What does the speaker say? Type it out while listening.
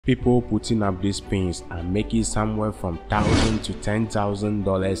People putting up these pins are making somewhere from $1,000 to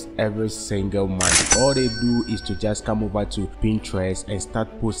 $10,000 every single month. All they do is to just come over to Pinterest and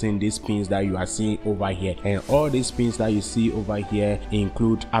start posting these pins that you are seeing over here. And all these pins that you see over here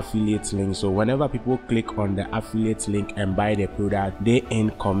include affiliate links. So whenever people click on the affiliate link and buy the product, they earn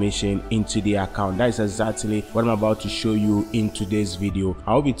commission into the account. That is exactly what I'm about to show you in today's video.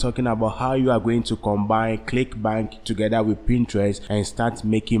 I'll be talking about how you are going to combine Clickbank together with Pinterest and start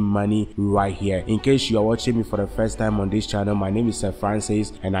making money right here. In case you are watching me for the first time on this channel, my name is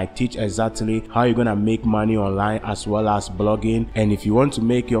Francis and I teach exactly how you're gonna make money online as well as blogging. And if you want to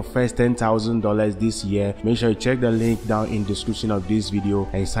make your first $10,000 this year, make sure you check the link down in the description of this video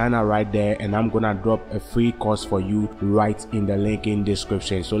and sign up right there, and I'm gonna drop a free course for you right in the link in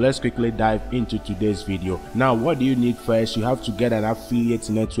description. So let's quickly dive into today's video. Now, what do you need first? You have to get an affiliate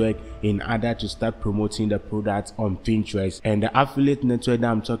network in order to start promoting the product on Pinterest. And the affiliate network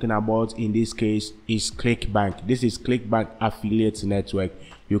that I'm talking about in this case is Clickbank. This is Clickbank affiliate network.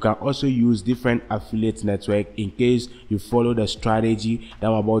 You can also use different affiliate network in case you follow the strategy that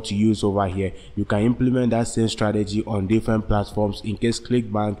I'm about to use over here. You can implement that same strategy on different platforms in case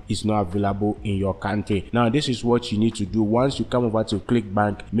Clickbank is not available in your country. Now, this is what you need to do. Once you come over to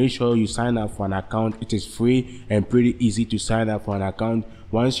Clickbank, make sure you sign up for an account. It is free and pretty easy to sign up for an account.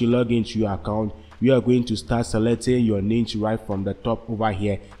 Once you log into your account, you are going to start selecting your niche right from the top over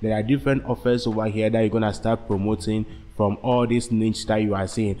here. There are different offers over here that you're going to start promoting from all these niche that you are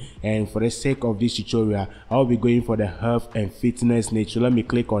seeing. And for the sake of this tutorial, I'll be going for the health and fitness niche. So let me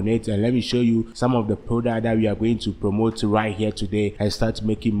click on it and let me show you some of the product that we are going to promote right here today and start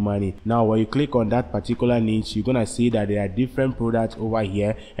making money. Now, when you click on that particular niche, you're gonna see that there are different products over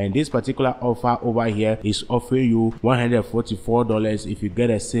here, and this particular offer over here is offering you $144 if you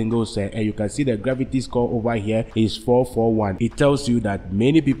get a single set. And you can see the gravity score over here is 441. It tells you that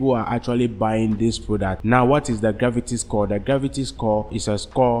many people are actually buying this product. Now, what is the gravity score? The gravity score is a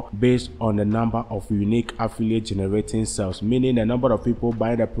score based on the number of unique affiliate generating sales, meaning the number of people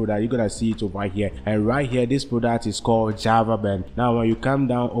buying the product. You're gonna see it over here, and right here this product is called Java Band. Now, when you come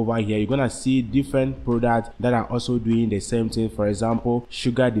down over here, you're gonna see different products that are also doing the same thing. For example,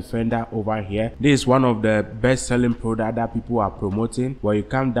 Sugar Defender over here. This is one of the best selling products that people are promoting. When you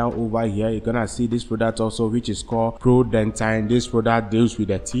come down over here, you're gonna see this product also, which is called Pro Dentine. This product deals with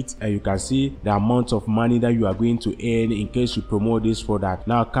the teeth, and you can see the amount of money that you are going to earn in case you promote this product.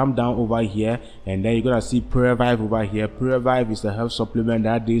 Now, come down over here and then you're gonna see Previve over here. Previve is the health supplement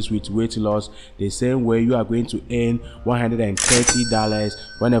that deals with weight loss. The same way, you are going to earn $130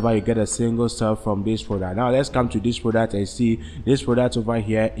 whenever you get a single sale from this product. Now, let's come to this product and see this product over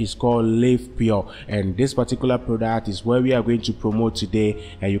here is called Live Pure, and this particular product is where we are going to promote today.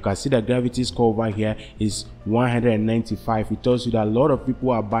 And you can see the gravity score over here is 195. It tells you that a lot of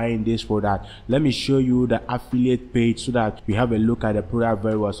people are buying this product. Let me show you the affiliate page so that we have a look at the product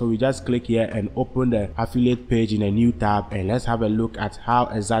very well. So we just click here and open the affiliate page in a new tab, and let's have a look at how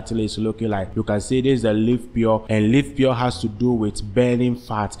exactly it's looking like. You can see this is the Live Pure, and Live Pure has to do with burning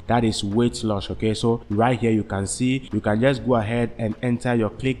fat, that is weight loss. Okay, so right here you can see, you can just go ahead and enter your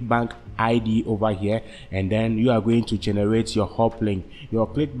Clickbank ID over here, and then you are going to generate your hop link. Your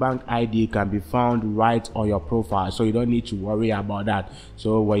Clickbank ID can be found right on your profile, so you don't need to worry about that.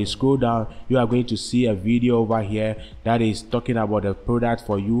 So when you scroll down, you are going to see a video over here that is talking about the product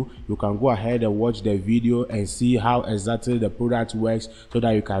for you. You can go ahead and watch the video and see how exactly the product works so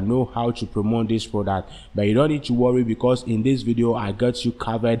that you can know how to promote this product. But you don't need to worry, because in this video I got you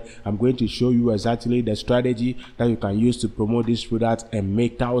covered. I'm going to show you exactly the strategy that you can use to promote this product and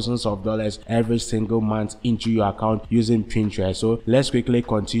make thousands of dollars every single month into your account using Pinterest. So let's quickly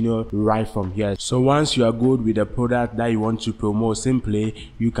continue right from here. So once you are good with the product that you want to promote,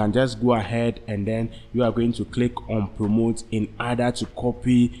 simply you can just go ahead and then you are going to click on promote in order to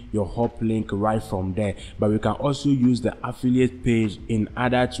copy your hop link right from there. But we can also use the affiliate page in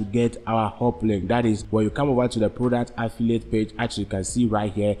order to get our hop link. That is, when you come over to the product affiliate page, as you can see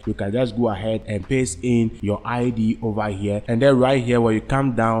right here, you can just go ahead and paste in your ID over here, and then right here when you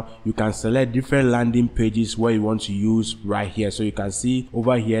come down, you can select different landing pages where you want to use right here. So you can see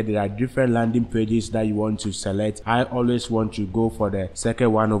over here there are different landing pages that you want to select. I always want to go for the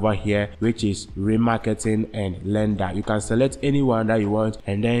second one over here, which is remarketing and lender. You can select any one that you want,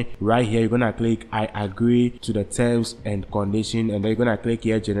 and then right here you're gonna click I agree to the terms and condition, and then you're gonna click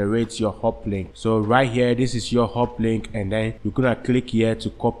here generate your hop link. So right here this is your hop link, and then you're gonna click here to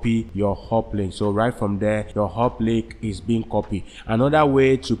copy your hop link. So right from there your hop link is being copied. Another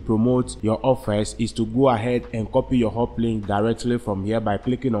way to promote promote your offers is to go ahead and copy your hop link directly from here by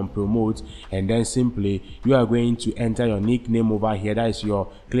clicking on promote, and then simply you are going to enter your nickname over here, that is your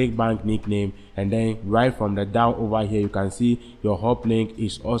Clickbank nickname, and then right from the down over here you can see your hop link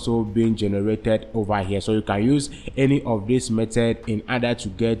is also being generated over here. So you can use any of this method in order to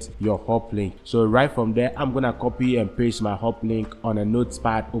get your hop link. So right from there I'm gonna copy and paste my hop link on a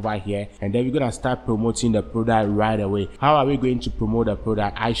notepad over here, and then we're gonna start promoting the product right away. How are we going to promote the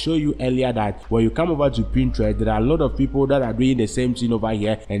product? I showed you earlier that when you come over to Pinterest, there are a lot of people that are doing the same thing over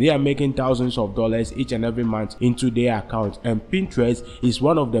here, and they are making thousands of dollars each and every month into their account, and Pinterest is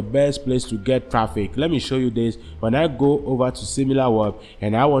one of the best places to get traffic. Let me show you this. When I go over to SimilarWeb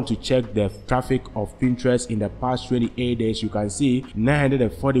and I want to check the traffic of Pinterest in the past 28 days, you can see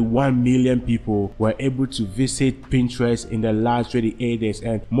 941 million people were able to visit Pinterest in the last 28 days,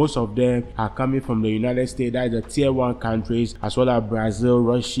 and most of them are coming from the United States, that is the tier 1 countries, as well as Brazil,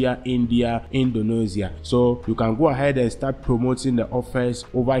 Russia, India, Indonesia. So you can go ahead and start promoting the offers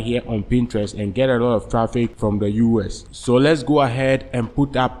over here on Pinterest and get a lot of traffic from the US. So let's go ahead and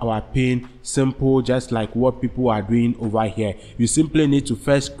put up our pin. Simple, just like what people are doing over here. You simply need to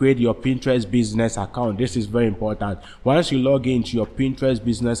first create your Pinterest business account. This is very important. Once you log into your Pinterest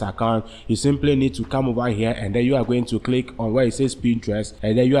business account, you simply need to come over here, and then you are going to click on where it says Pinterest,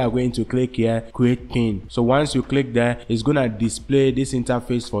 and then you are going to click here create pin. So once you click there, it's gonna display this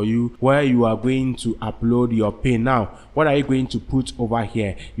interface for you where you are going to upload your pin. Now what are you going to put over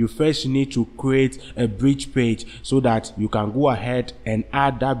here? You first need to create a bridge page so that you can go ahead and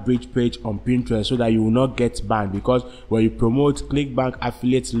add that bridge page on Pinterest, so that you will not get banned, because when you promote Clickbank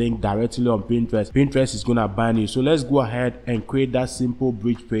affiliate link directly on Pinterest, Pinterest is gonna ban you. So let's go ahead and create that simple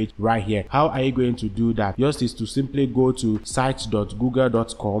bridge page right here. How are you going to do that? Yours is to simply go to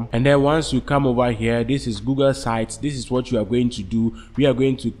site.google.com, and then once you come over here, this is Google Sites. This is what you are going to do. We are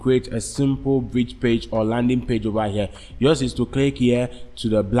going to create a simple bridge page or landing page over here. Yours is to click here to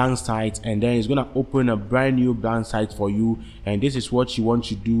the blank site, and then it's gonna open a brand new blank site for you, and this is what you want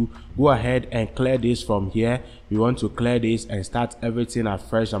to do. Go ahead and clear this from here. You want to clear this and start everything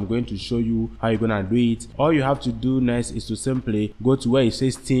afresh. I'm going to show you how you're gonna do it. All you have to do next is to simply go to where it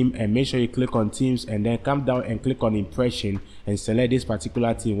says theme, and make sure you click on themes, and then come down and click on impression and select this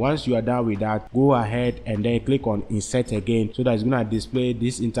particular theme. Once you are done with that, go ahead and then click on insert again, so that it's gonna display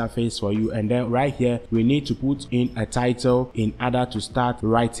this interface for you. And then right here we need to put in a title in order to start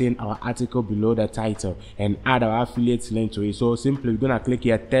writing our article below the title and add our affiliate link to it. So simply we're gonna click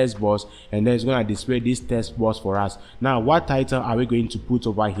here text box, and then it's gonna display this text box for us. Now what title are we going to put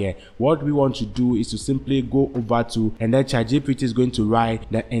over here? What we want to do is to simply go over to, and then ChatGPT is going to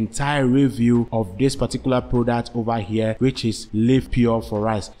write the entire review of this particular product over here, which is Live Pure for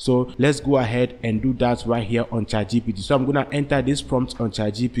us. So let's go ahead and do that right here on ChatGPT. So I'm gonna enter this prompt on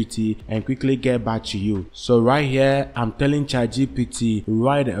ChatGPT and quickly get back to you. So right here I'm telling ChatGPT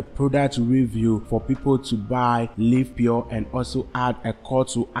write a product review for people to buy Live Pure, and also add a call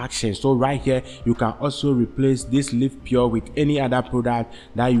to action. So right here you can also replace this Live Pure with any other product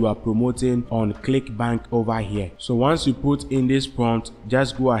that you are promoting on Clickbank over here. So once you put in this prompt,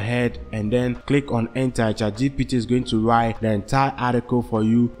 just go ahead and then click on enter. ChatGPT is going to write the entire article for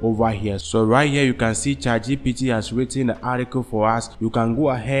you over here. So right here you can see ChatGPT has written the article for us. You can go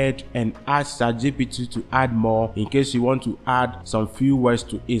ahead and ask ChatGPT to add more in case you want to add some few words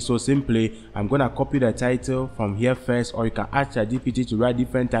to it. So simply I'm gonna copy the title from here first, or you can ask ChatGPT to write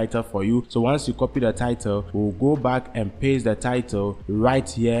different title for you. So once you copy the title, we'll go back and paste the title right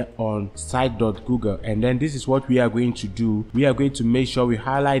here on site.google, and then this is what we are going to do. We are going to make sure we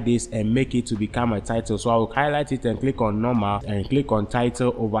highlight this and make it to become a title. So I will highlight it and click on normal and click on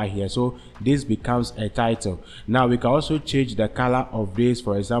title over here, so this becomes a title. Now we can also change the color of this.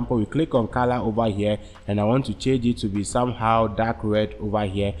 For example, we click on color over here, and I want to change it to be somehow dark red over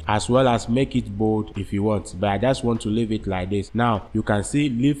here, as well as make it bold if you want, but I just want to leave it like this. Now you can see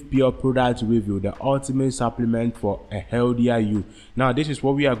Live Pure product review, the ultimate supplement for a healthier you. Now this is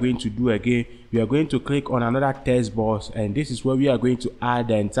what we are going to do again. We are going to click on another text box, and this is where we are going to add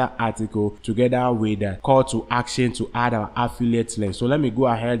the entire article together with the call to action to add our affiliate link. So let me go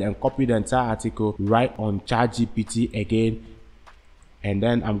ahead and copy the entire article right on ChatGPT again, and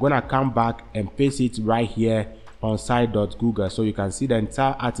then I'm gonna come back and paste it right here on site.google. So you can see the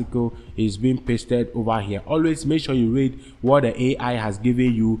entire article is being pasted over here. Always make sure you read what the AI has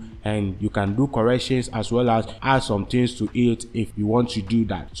given you, and you can do corrections as well as add some things to it if you want to do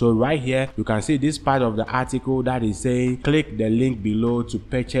that. So right here you can see this part of the article that is saying click the link below to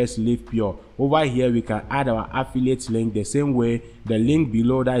purchase Live Pure. Over here we can add our affiliate link the same way. The link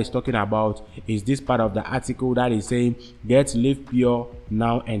below that is talking about is this part of the article that is saying get Live Pure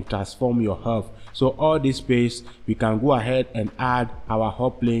now and transform your health. So all this space we can go ahead and add our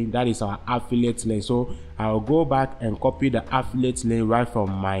hop link, that is our affiliate link. So I'll go back and copy the affiliate link right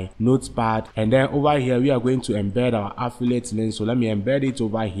from my notepad, and then over here we are going to embed our affiliate link. So let me embed it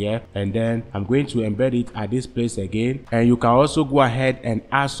over here, and then I'm going to embed it at this place again. And you can also go ahead and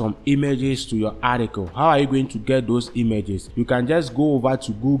add some images to your article. How are you going to get those images? You can just go over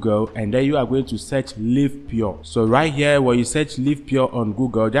to Google, and then you are going to search Live Pure. So right here when you search Live Pure on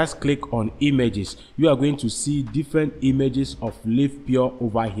Google, just click on images. You are going to see different images of Live Pure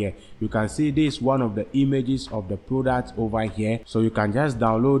over here. You can see this is one of the images of the product over here. So you can just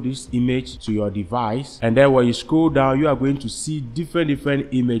download this image to your device, and then when you scroll down you are going to see different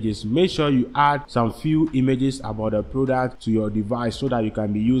images. Make sure you add some few images about the product to your device so that you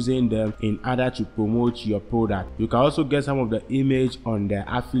can be using them in order to promote your product. You can also get some of the image on the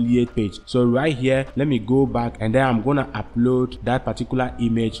affiliate page. So right here let me go back, and then I'm gonna upload that particular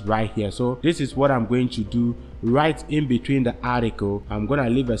image right here. So this is what I'm going to do. Right in between the article I'm gonna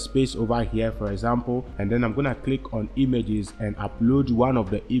leave a space over here, for example, and then I'm gonna click on images and upload one of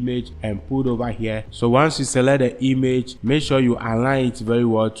the image and put over here. So once you select the image, make sure you align it very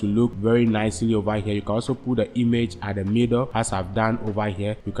well to look very nicely over here. You can also put the image at the middle as I've done over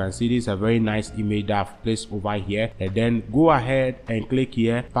here. You can see this is a very nice image that I've placed over here, and then go ahead and click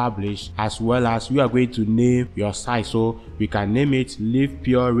here publish, as well as you are going to name your site. So we can name it Live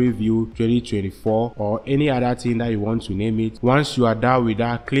Pure Review 2024 or any other thing that you want to name it. Once you are done with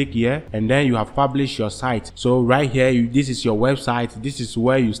that, click here, and then you have published your site. So right here this is your website. This is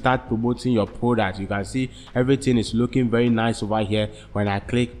where you start promoting your product. You can see everything is looking very nice over here when I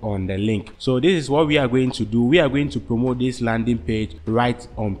click on the link. So this is what we are going to do. We are going to promote this landing page right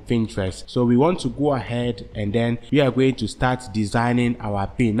on Pinterest. So we want to go ahead, and then we are going to start designing our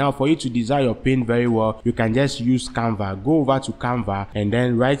pin. Now for you to design your pin very well, you can just use Canva. Go over to Canva, and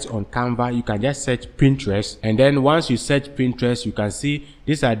then right on Canva you can just search Pinterest, and then once you search Pinterest you can see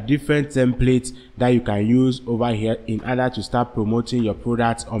these are different templates that you can use over here in order to start promoting your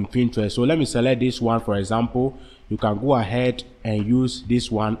products on Pinterest. So let me select this one, for example. You can go ahead and use this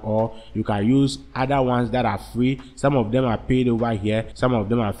one, or you can use other ones that are free. Some of them are paid over here, some of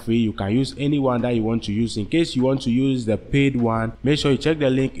them are free. You can use any one that you want to use. In case you want to use the paid one, make sure you check the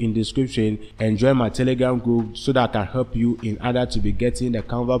link in the description and join my Telegram group so that I can help you in order to be getting the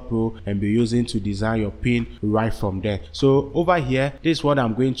Canva Pro and be using to design your pin right from there. So over here, this is what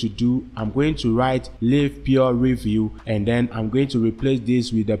I'm going to do. I'm going to write Live Pure Review, and then I'm going to replace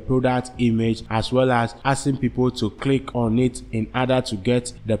this with the product image, as well as asking people to click on it in order to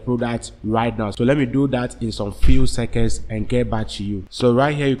get the product right now. So let me do that in some few seconds and get back to you. So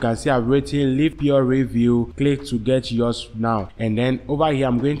right here you can see I've written Live Pure Review, click to get yours now, and then over here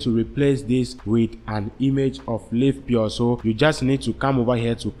I'm going to replace this with an image of Live Pure. So you just need to come over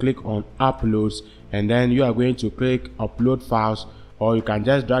here to click on uploads, and then you are going to click upload files, or you can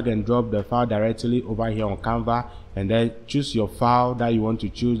just drag and drop the file directly over here on Canva, and then choose your file that you want to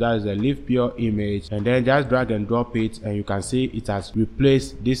choose. That is a Live Pure image, and then just drag and drop it, and you can see it has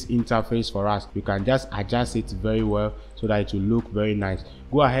replaced this interface for us. You can just adjust it very well so that it will look very nice.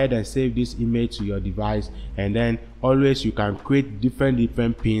 Go ahead and save this image to your device, and then always you can create different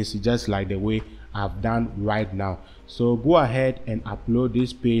pins just like the way I've done right now. So go ahead and upload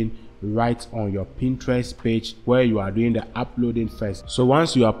this pin right on your Pinterest page where you are doing the uploading first. So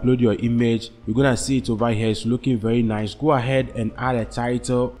once you upload your image, you're gonna see it over here. It's looking very nice. Go ahead and add a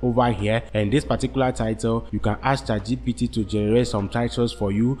title over here, and this particular title you can ask ChatGPT to generate some titles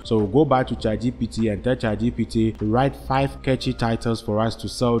for you. So we'll go back to ChatGPT and tell ChatGPT to write 5 catchy titles for us to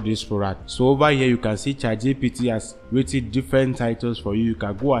sell this product. So over here you can see ChatGPT has written different titles for you. You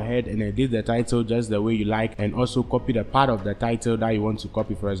can go ahead and edit the title just the way you like, and also copy the part of the title that you want to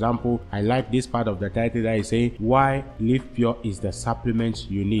copy. For example, I like this part of the title that is saying why Live Pure is the supplement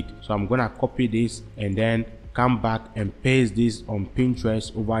you need. So I'm gonna copy this and then come back and paste this on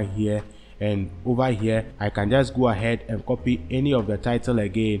Pinterest over here, and over here I can just go ahead and copy any of the title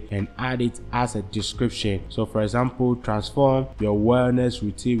again and add it as a description. So for example, transform your wellness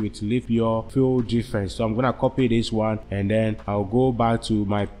routine with Live Your Feel Different. So I'm gonna copy this one and then I'll go back to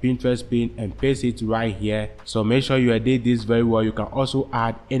my Pinterest pin and paste it right here. So make sure you edit this very well. You can also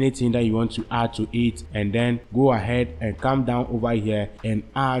add anything that you want to add to it, and then go ahead and come down over here and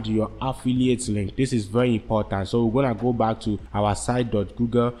add your affiliate link. This is very important. So we're gonna go back to our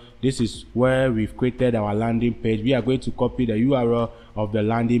site.google. This is where we've created our landing page. We are going to copy the URL of the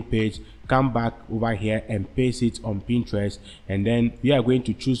landing page, come back over here and paste it on Pinterest, and then we are going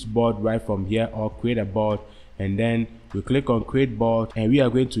to choose board right from here, or create a board, and then we click on create board, and we are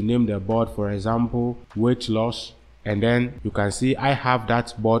going to name the board, for example, weight loss. And then you can see I have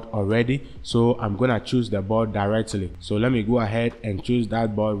that board already, so I'm gonna choose the board directly. So let me go ahead and choose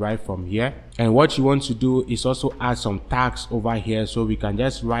that board right from here. And what you want to do is also add some tags over here, so we can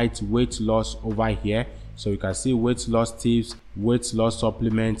just write weight loss over here. So you can see weight loss tips, weight loss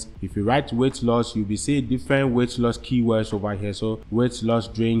supplements. If you write weight loss, you'll be seeing different weight loss keywords over here. So weight loss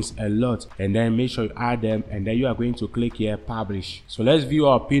drinks, a lot, and then make sure you add them, and then you are going to click here, publish. So let's view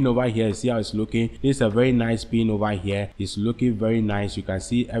our pin over here and see how it's looking. This is a very nice pin over here. It's looking very nice. You can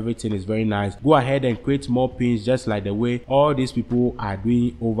see everything is very nice. Go ahead and create more pins just like the way all these people are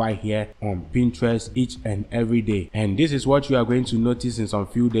doing over here on Pinterest each and every day. And this is what you are going to notice in some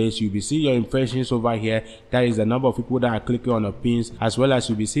few days. You'll be seeing your impressions over here. That is the number of people that are clicking on the pins, as well as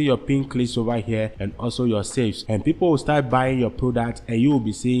you'll be seeing your pin clicks over here, and also your saves. And people will start buying your product, and you will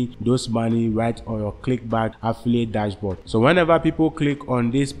be seeing those money right on your Clickbank affiliate dashboard. So whenever people click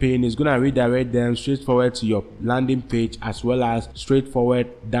on this pin, it's gonna redirect them straight forward to your landing page, as well as straightforward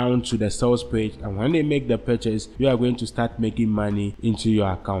down to the sales page. And when they make the purchase, you are going to start making money into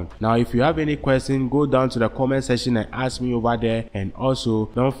your account. Now if you have any question, go down to the comment section and ask me over there, and also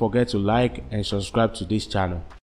don't forget to like and subscribe to this channel.